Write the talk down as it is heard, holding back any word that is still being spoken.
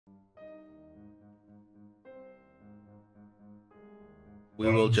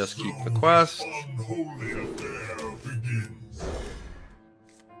we will just keep the quest.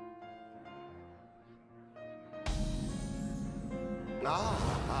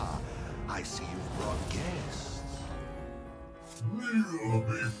 Ah, I see you've brought guests.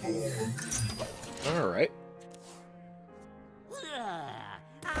 All right.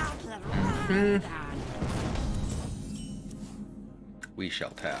 We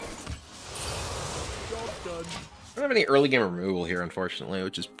shall tap. I don't have any early game removal here, unfortunately,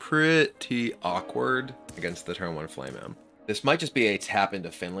 which is pretty awkward against the turn 1 Flame Imp. This might just be a tap into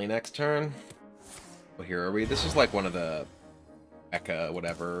Finley next turn. Well, here are we. This is like one of the Eka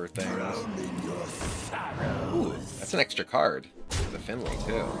whatever things. Ooh, that's an extra card for the Finley,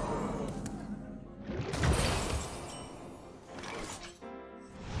 too.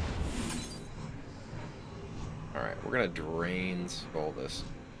 Alright, we're gonna Drain Skull this.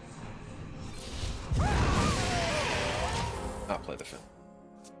 Not play the Finley.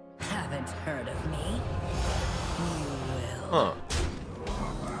 Haven't heard of me? You will. Huh.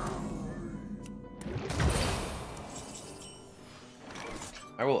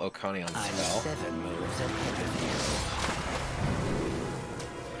 I will Okani on the I'm spell. 7 moves ahead of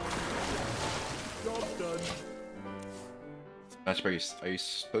you. Job done. Matchup, are you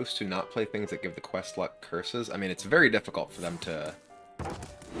supposed to not play things that give the Questlock curses? I mean, it's very difficult for them to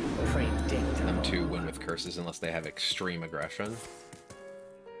win with curses unless they have extreme aggression.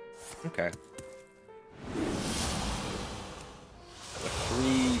 Okay. A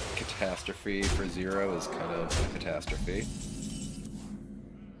 3 catastrophe for 0 is kind of a catastrophe.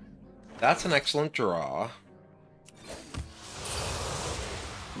 That's an excellent draw.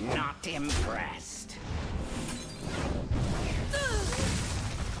 Not impressed.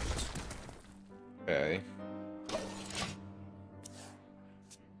 Okay.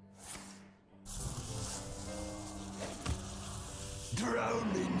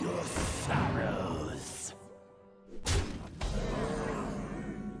 Drown in your Sorrows.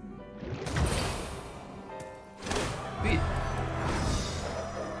 Beat.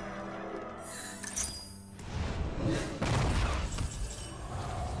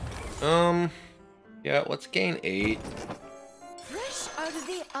 Yeah, let's gain 8. Fresh out of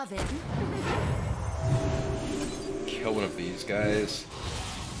the oven. Kill one of these guys.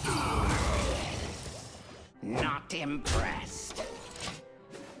 Not impressed.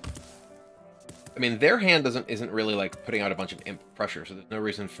 I mean, their hand isn't really like putting out a bunch of imp pressure, so there's no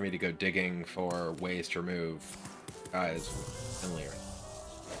reason for me to go digging for ways to remove guys with Finley.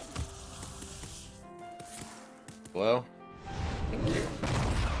 Hello? Thank you.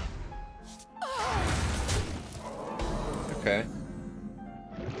 Okay.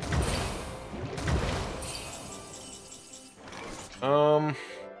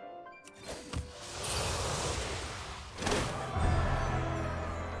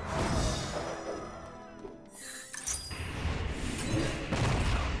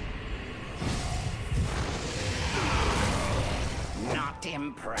 Not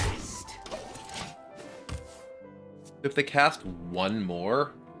impressed. If they cast one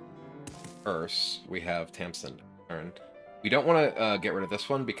more curse, we have Tamsin turned. We don't want to get rid of this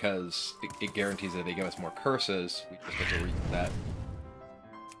one because it guarantees that they give us more curses. We just have to read that.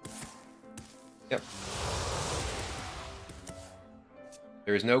 Yep.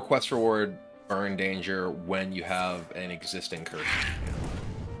 There is no quest reward burn danger when you have an existing curse.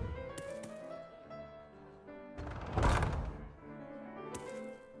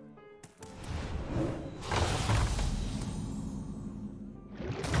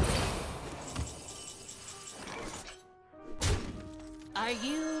 Are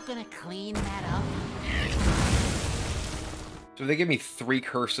you gonna clean that up? So if they give me 3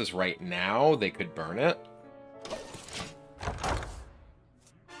 curses right now, they could burn it.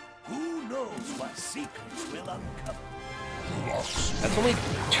 Who knows what secrets will uncover? That's only 2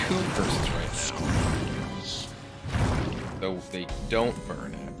 curses right now. So they don't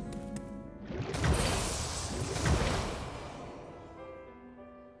burn it.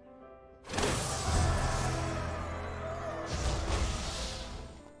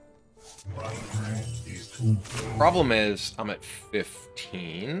 Problem is, I'm at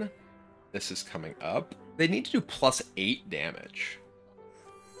 15. This is coming up. They need to do +8 damage.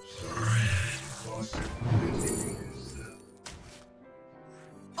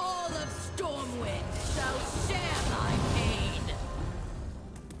 All of Stormwind shall share my pain.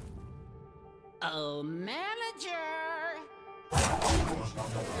 Oh, manager!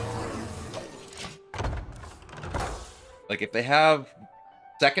 Like, if they have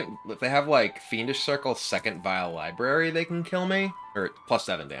like Fiendish Circle, second Vile Library, they can kill me. Or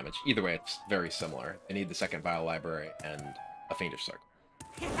 +7 damage. Either way, it's very similar. They need the second Vile Library and a Fiendish Circle.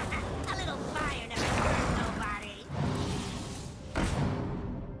 A little fire never hurt nobody.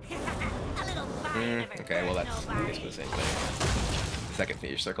 A little fire never Okay, well hurt that's nobody. basically the same thing. Second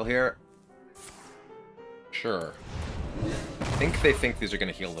phase circle here. Sure. I think they think these are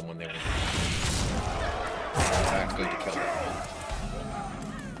going to heal them when they win. In fact, going to kill them.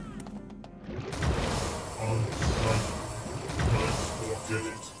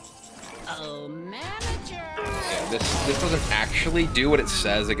 Oh, manager! Yeah, this doesn't actually do what it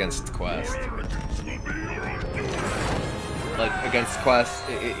says against Quest. Like, against Quest,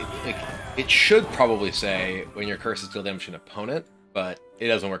 it should probably say when your curses deal damage to an opponent, but it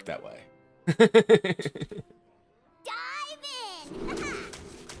doesn't work that way. Dive in!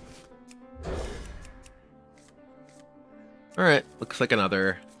 Alright, looks like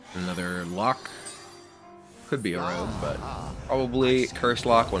another lock. Could be a rogue, but probably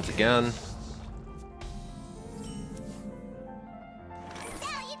Curselock once again.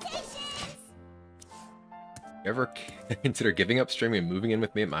 Salutations! You ever consider giving up streaming and moving in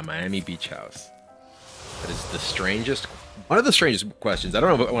with me at my Miami beach house? That is the strangest, one of the strangest questions. I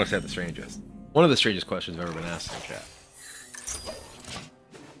don't know if I want to say the strangest. One of the strangest questions I've ever been asked in chat.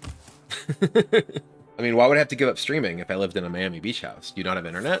 I mean, why would I have to give up streaming if I lived in a Miami beach house? Do you not have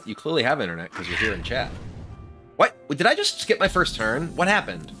internet? You clearly have internet because you're here in chat. What? Did I just skip my first turn? What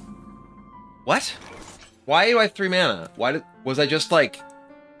happened? What? Why do I have 3 mana? Was I just like...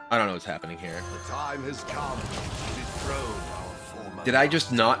 I don't know what's happening here. The time has come to dethrone our former. Did I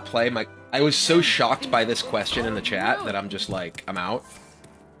just not play my... I was so shocked by this question in the chat that I'm just like, I'm out.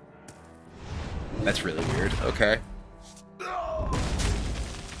 That's really weird. Okay.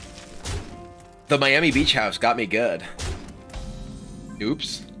 The Miami beach house got me good.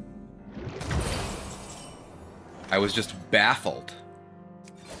 Oops. I was just baffled.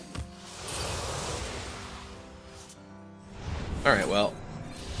 Alright, well.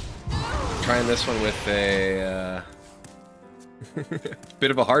 Trying this one with a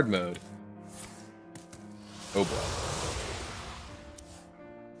bit of a hard mode. Oh boy.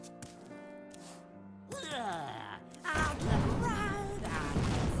 Out the crowd,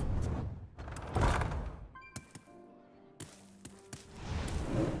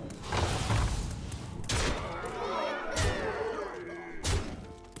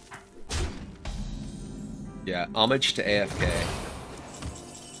 Yeah, homage to AFK.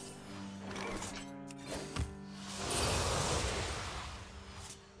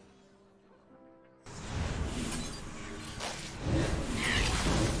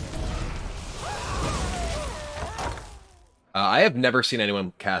 I have never seen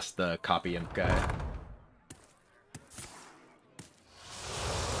anyone cast the copy imp guy.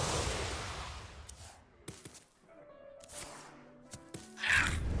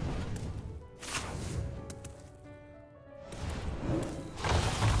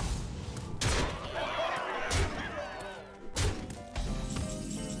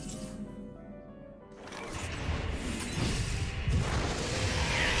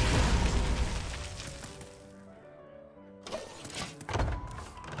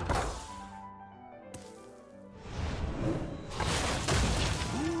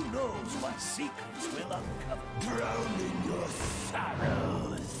 Who knows what secrets will uncover? Drown in your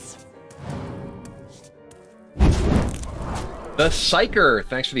sorrows. The Psyker,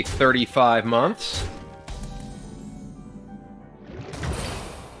 thanks for the 35 months.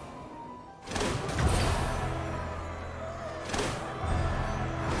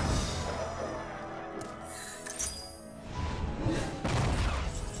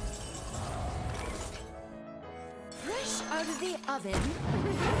 fresh out of the oven.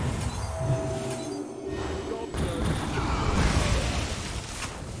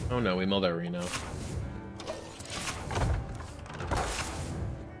 Oh no, we milled our Reno.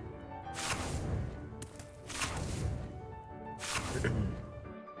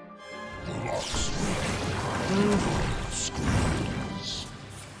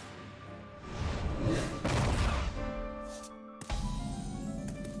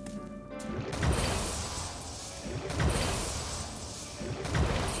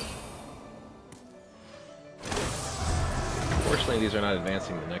 Unfortunately, these are not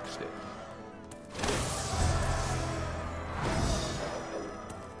advancing the next stage.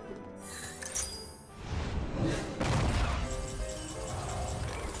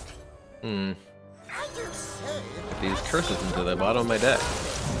 Put these curses into the bottom of my deck.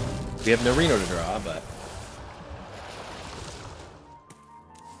 We have no Reno to draw, but...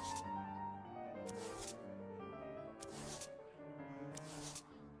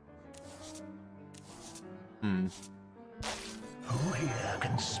 Who here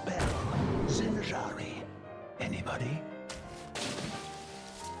can spell Zinjari? Anybody?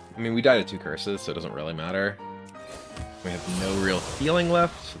 I mean, we died at 2 curses, so it doesn't really matter. We have no real healing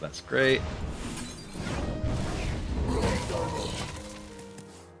left, so that's great.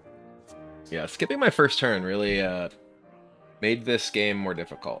 Yeah, skipping my first turn really made this game more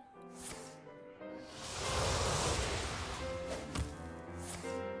difficult.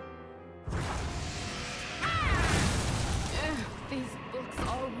 These books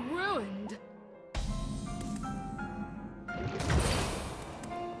are ruined.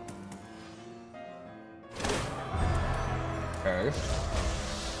 Okay.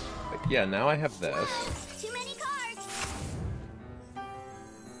 But yeah, now I have this. Too many cards.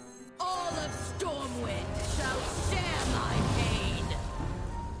 All of Stormwind shall share my pain.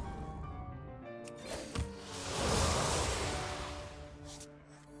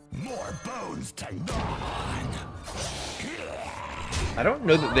 More bones to gnaw on. I don't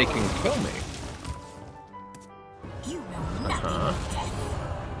know that they can kill me. You know nothing of death.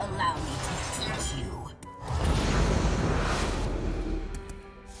 Allow me to teach you.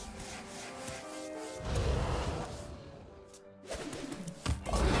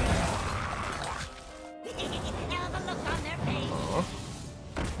 Now the look on their face.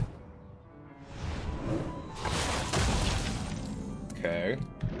 Okay.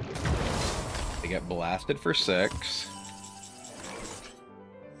 They get blasted for 6.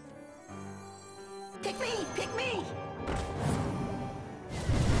 Pick me! Pick me!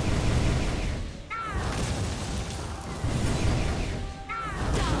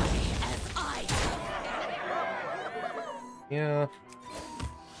 Die as I Yeah.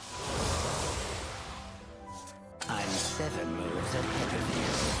 I'm 7 moves ahead of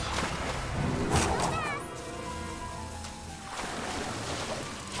you.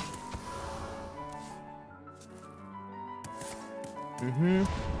 Mm-hmm.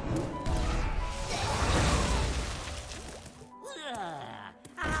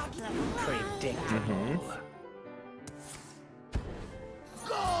 Predictable.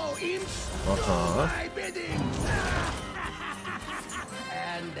 Go, imps! Uh-huh. My bidding!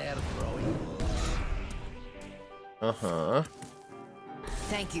 And they're throwing. Uh-huh.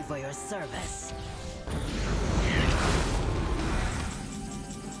 Thank you for your service.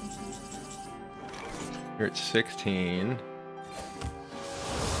 You're at 16.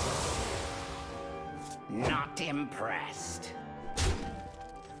 Not impressed.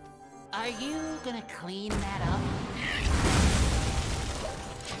 Are you gonna clean that up?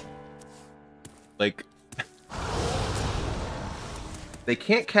 Like, they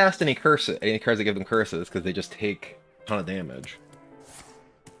can't cast any cards that give them curses because they just take a ton of damage.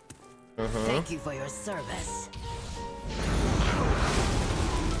 Uh-huh. Thank you for your service.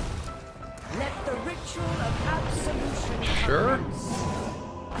 Let the ritual of absolution Sure. commence.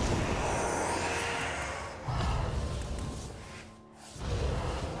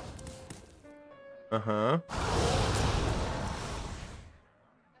 Uh-huh.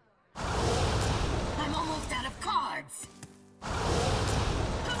 I'm almost out of cards.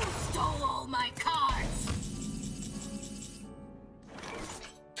 Who stole all my cards?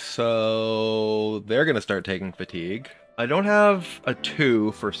 So they're gonna start taking fatigue. I don't have a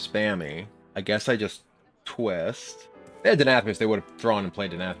 2 for spammy. I guess I just twist. If they had Denathrius, they would have drawn and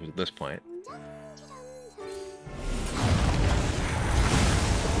played Denathrius at this point.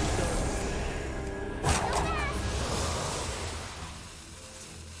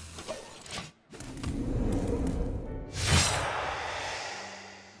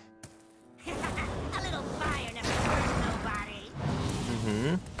 A little fire never hurt nobody.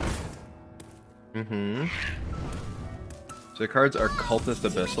 Mm-hmm. So the cards are Cultist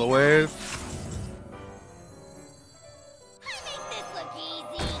Abyssal Wave. I make this look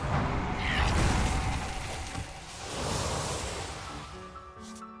easy.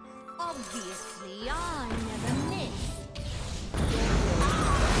 Obviously, I never miss.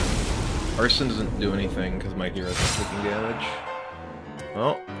 Arson doesn't do anything because my heroes are taking damage.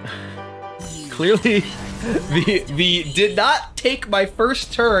 Well, clearly the did not take my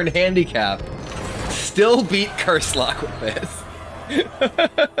first turn handicap. Still beat Curselock with this.